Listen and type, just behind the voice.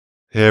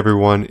Hey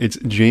everyone, it's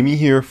Jamie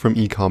here from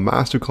Ecom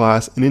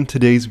Masterclass, and in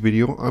today's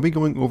video, I'll be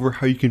going over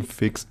how you can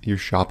fix your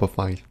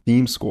Shopify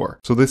theme score.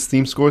 So this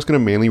theme score is going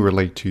to mainly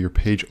relate to your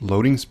page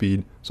loading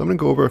speed, so I'm going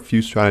to go over a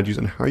few strategies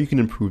on how you can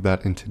improve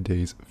that in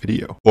today's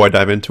video. Before I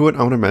dive into it, I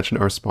want to mention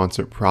our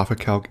sponsor,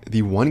 ProfitCalc,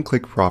 the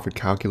one-click profit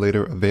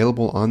calculator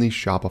available on the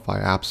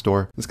Shopify App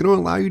Store. It's going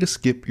to allow you to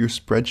skip your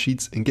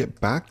spreadsheets and get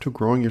back to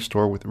growing your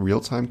store with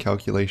real-time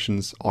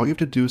calculations. All you have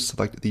to do is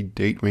select the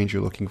date range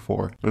you're looking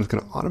for, and it's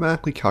going to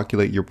automatically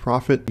calculate your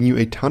profit, giving you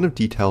a ton of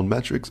detailed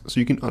metrics so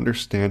you can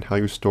understand how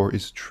your store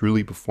is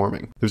truly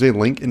performing. There's a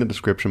link in the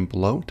description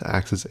below to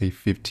access a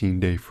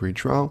 15-day free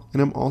trial,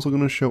 and I'm also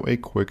going to show a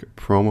quick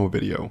promo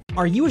video.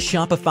 Are you a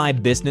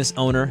Shopify business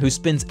owner who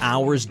spends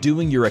hours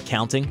doing your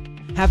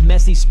accounting? Have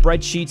messy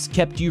spreadsheets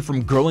kept you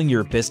from growing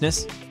your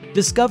business?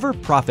 Discover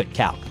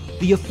ProfitCalc,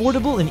 the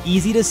affordable and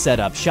easy to set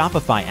up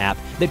Shopify app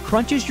that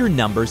crunches your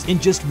numbers in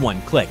just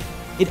one click.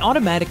 It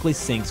automatically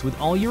syncs with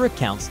all your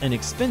accounts and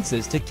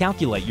expenses to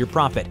calculate your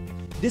profit,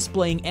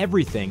 displaying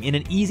everything in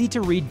an easy to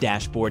read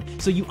dashboard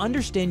so you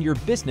understand your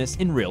business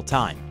in real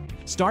time.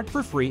 Start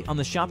for free on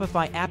the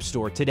Shopify App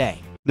Store today.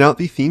 Now,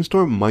 the theme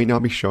store might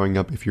not be showing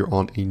up if you're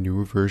on a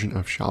newer version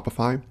of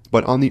Shopify,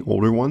 but on the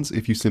older ones,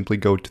 if you simply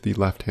go to the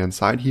left-hand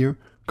side here,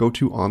 go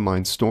to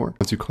Online Store.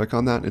 Once you click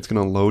on that, it's going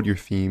to load your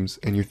themes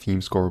and your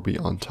theme score will be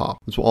on top.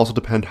 This will also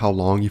depend how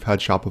long you've had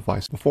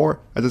Shopify before,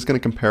 as it's going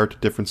to compare it to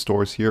different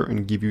stores here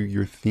and give you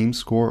your theme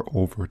score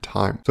over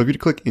time. So if you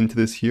click into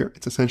this here,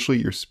 it's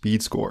essentially your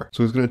speed score.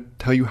 So it's going to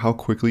tell you how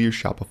quickly your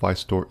Shopify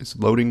store is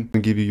loading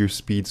and give you your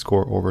speed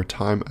score over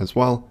time as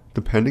well,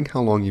 depending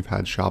how long you've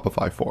had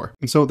Shopify for.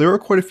 And so there are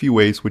quite a few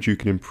ways which you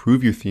can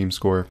improve your theme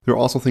score. There are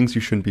also things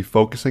you shouldn't be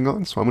focusing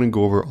on, so I'm going to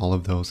go over all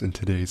of those in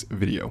today's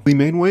video. The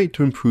main way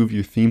to improve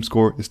your theme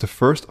score is to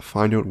first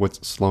find out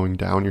what's slowing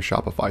down your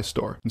Shopify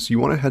store. And so you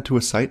want to head to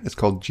a site, it's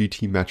called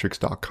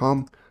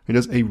gtmetrics.com. It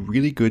does a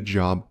really good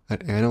job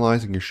at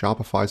analyzing your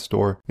Shopify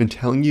store and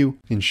telling you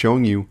and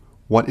showing you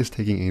what is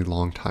taking a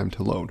long time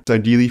to load. So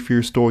ideally for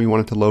your store, you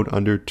want it to load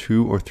under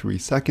 2 or 3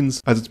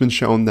 seconds, as it's been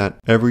shown that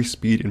every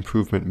speed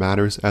improvement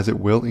matters, as it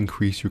will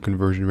increase your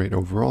conversion rate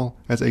overall,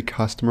 as a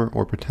customer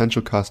or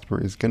potential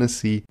customer is going to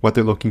see what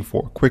they're looking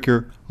for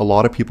quicker. A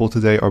lot of people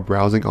today are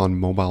browsing on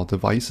mobile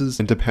devices,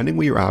 and depending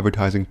what you're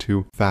advertising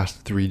to,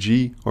 fast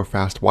 3G or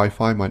fast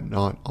Wi-Fi might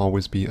not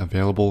always be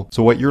available.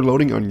 So what you're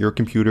loading on your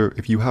computer,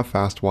 if you have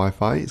fast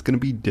Wi-Fi, is going to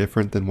be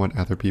different than what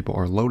other people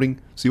are loading.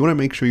 So you want to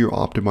make sure you're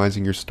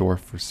optimizing your store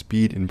for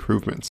speed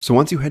improvements. So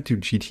once you head to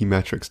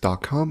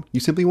gtmetrics.com, you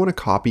simply want to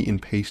copy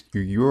and paste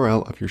your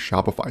URL of your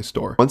Shopify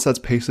store. Once that's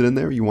pasted in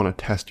there, you want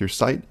to test your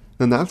site.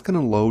 Then that's going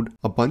to load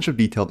a bunch of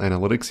detailed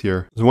analytics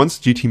here. So once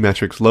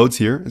GTmetrix loads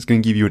here, it's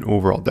going to give you an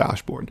overall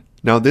dashboard.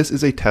 Now this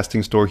is a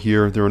testing store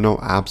here. There are no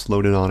apps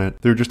loaded on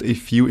it. There are just a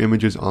few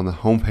images on the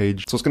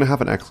homepage. So it's going to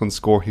have an excellent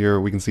score here.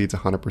 We can see it's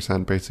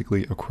 100%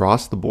 basically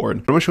across the board.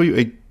 I'm going to show you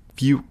a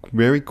few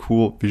very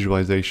cool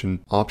visualization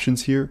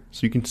options here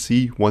so you can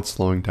see what's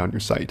slowing down your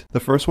site.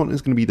 The first one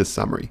is going to be the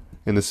summary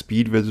and the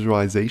speed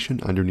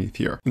visualization underneath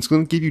here. It's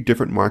going to give you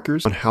different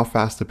markers on how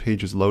fast the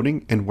page is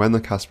loading and when the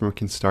customer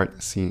can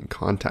start seeing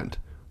content.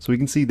 So we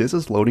can see this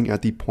is loading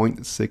at the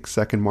 0.6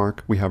 second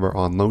mark. We have our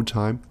on load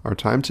time, our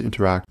time to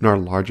interact, and our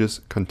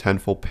largest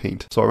contentful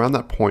paint. So around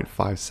that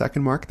 0.5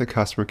 second mark, the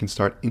customer can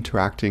start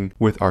interacting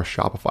with our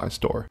Shopify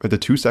store. At the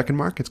 2 second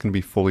mark, it's going to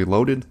be fully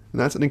loaded. And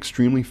that's an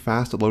extremely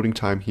fast loading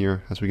time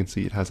here. As we can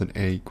see, it has an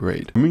A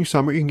grade. In your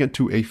summary, you can get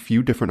to a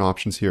few different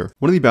options here.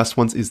 One of the best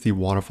ones is the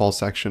waterfall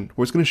section,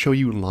 where it's going to show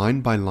you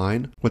line by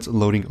line what's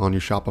loading on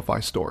your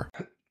Shopify store.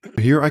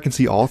 Here I can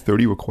see all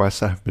 30 requests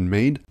that have been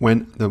made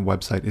when the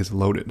website is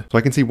loaded. So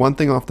I can see one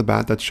thing off the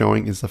bat that's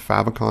showing is the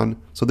favicon.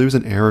 So there's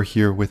an error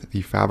here with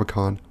the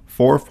favicon.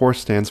 404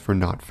 stands for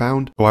not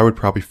found, so I would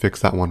probably fix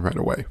that one right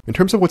away. In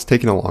terms of what's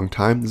taking a long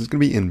time, this is going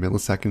to be in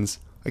milliseconds.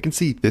 I can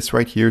see this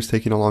right here is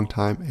taking a long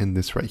time and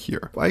this right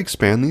here. If I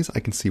expand these, I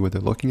can see what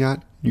they're looking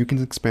at. You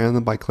can expand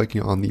them by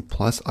clicking on the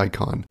plus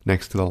icon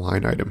next to the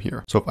line item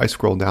here. So if I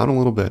scroll down a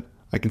little bit,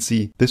 I can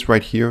see this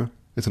right here.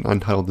 It's an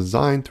untitled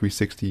design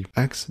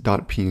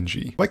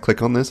 360x.png. If I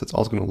click on this, it's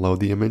also going to load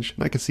the image,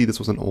 and I can see this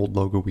was an old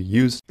logo we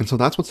used, and so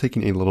that's what's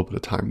taking a little bit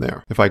of time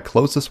there. If I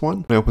close this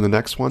one and I open the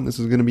next one, this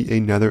is going to be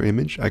another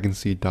image. I can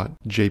see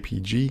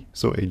 .jpg,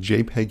 so a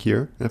JPEG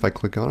here, and if I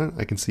click on it,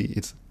 I can see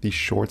it's the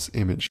shorts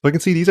image. So I can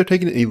see these are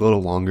taking a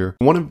little longer.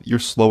 One of your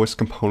slowest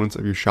components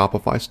of your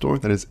Shopify store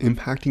that is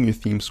impacting your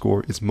theme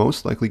score is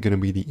most likely going to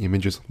be the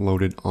images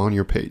loaded on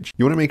your page.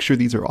 You want to make sure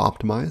these are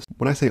optimized.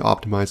 When I say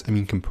optimized, I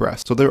mean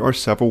compressed. So there are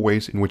several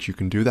ways in which you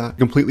can do that.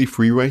 Completely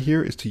free right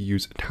here is to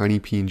use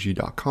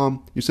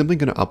tinypng.com. You're simply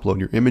going to upload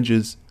your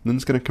images and then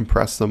it's going to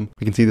compress them.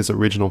 We can see this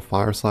original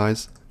file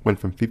size went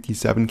from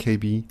 57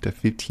 KB to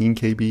 15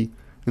 KB.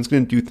 and it's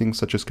going to do things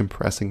such as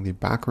compressing the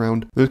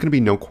background. There's going to be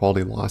no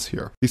quality loss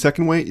here. The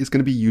second way is going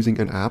to be using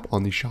an app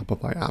on the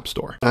Shopify App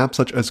Store. Apps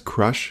such as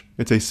Crush,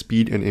 it's a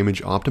speed and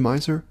image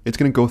optimizer. It's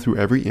going to go through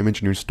every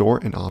image in your store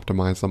and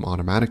optimize them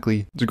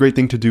automatically. It's a great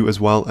thing to do as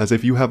well, as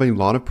if you have a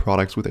lot of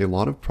products with a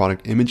lot of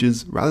product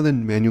images, rather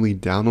than manually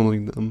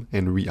downloading them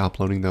and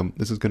re-uploading them,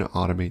 this is going to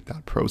automate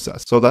that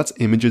process. So that's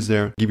images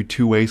there. Give you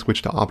two ways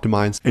which to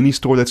optimize. Any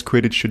store that's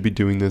created should be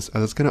doing this,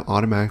 as it's going to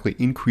automatically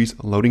increase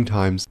loading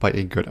times by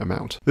a good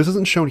amount. This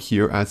isn't shown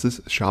here as this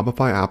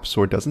Shopify App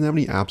Store doesn't have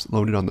any apps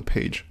loaded on the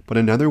page, but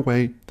another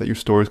way that your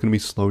store is going to be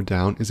slowed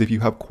down is if you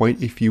have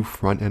quite a few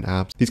front-end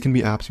apps. These can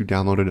be apps you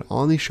downloaded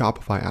on the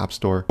Shopify App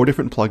Store or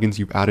different plugins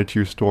you've added to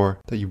your store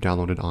that you've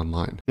downloaded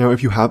online. Now,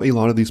 if you have a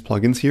lot of these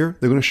plugins here,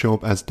 they're going to show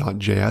up as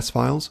 .js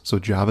files, so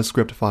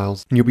JavaScript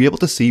files, and you'll be able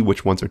to see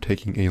which ones are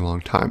taking a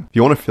long time. If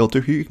you want to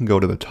filter here, you can go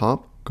to the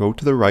top, go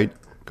to the right,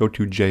 go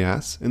to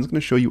JS, and it's going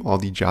to show you all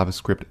the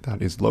JavaScript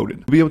that is loaded.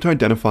 You'll be able to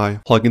identify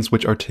plugins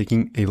which are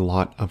taking a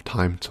lot of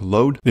time to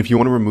load. And if you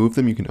want to remove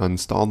them, you can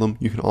uninstall them.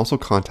 You can also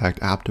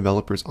contact app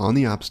developers on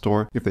the App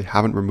Store if they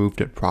haven't removed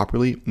it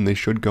properly, and they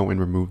should go and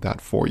remove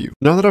that for you.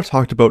 Now that I've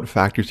talked about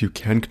factors you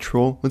can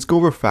control, let's go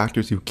over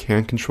factors you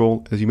can't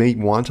control, as you may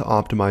want to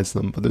optimize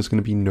them, but there's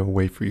going to be no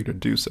way for you to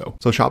do so.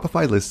 So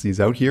Shopify lists these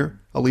out here.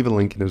 I'll leave a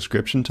link in the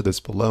description to this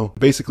below.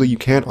 Basically, you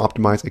can't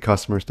optimize a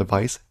customer's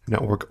device,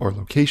 network, or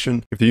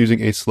location. If they're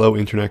using a slow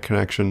internet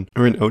connection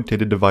or an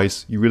outdated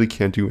device, you really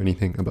can't do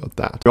anything about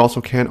that. You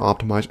also can't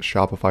optimize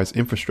Shopify's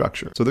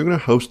infrastructure. So they're going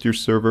to host your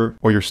server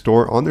or your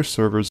store on their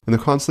servers, and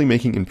they're constantly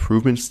making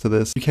improvements to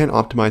this. You can't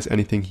optimize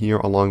anything here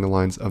along the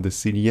lines of the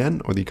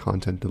CDN or the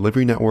content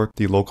delivery network,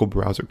 the local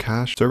browser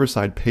cache,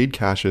 server-side paid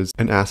caches,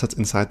 and assets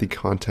inside the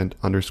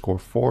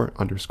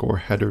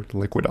content_for_header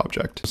liquid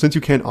object. Since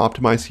you can't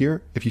optimize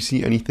here, if you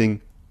see anything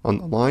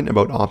online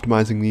about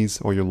optimizing these,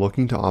 or you're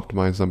looking to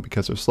optimize them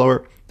because they're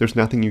slower, there's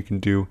nothing you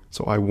can do,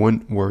 so I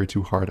wouldn't worry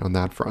too hard on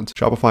that front.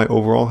 Shopify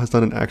overall has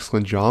done an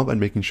excellent job at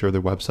making sure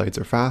their websites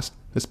are fast,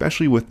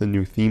 especially with the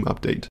new theme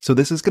update. So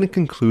this is going to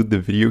conclude the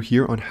video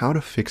here on how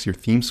to fix your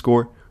theme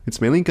score. It's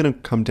mainly going to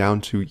come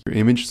down to your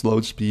image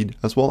load speed,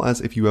 as well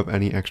as if you have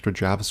any extra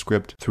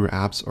JavaScript through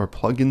apps or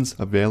plugins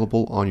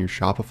available on your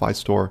Shopify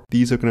store.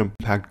 These are going to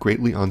impact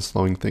greatly on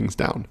slowing things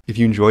down. If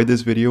you enjoyed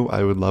this video,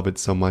 I would love it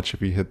so much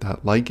if you hit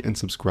that like and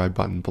subscribe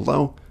button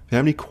below. If you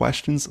have any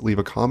questions, leave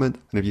a comment,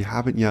 and if you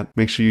haven't yet,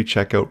 make sure you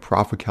check out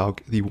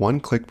ProfitCalc, the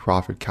one-click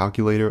profit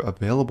calculator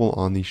available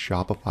on the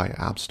Shopify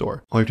App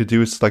Store. All you have to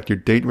do is select your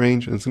date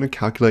range, and it's going to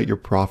calculate your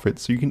profit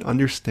so you can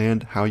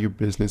understand how your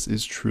business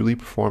is truly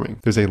performing.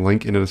 There's a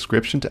link in the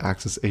description to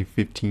access a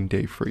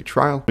 15-day free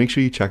trial. Make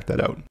sure you check that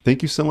out.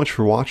 Thank you so much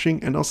for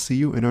watching, and I'll see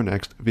you in our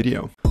next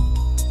video.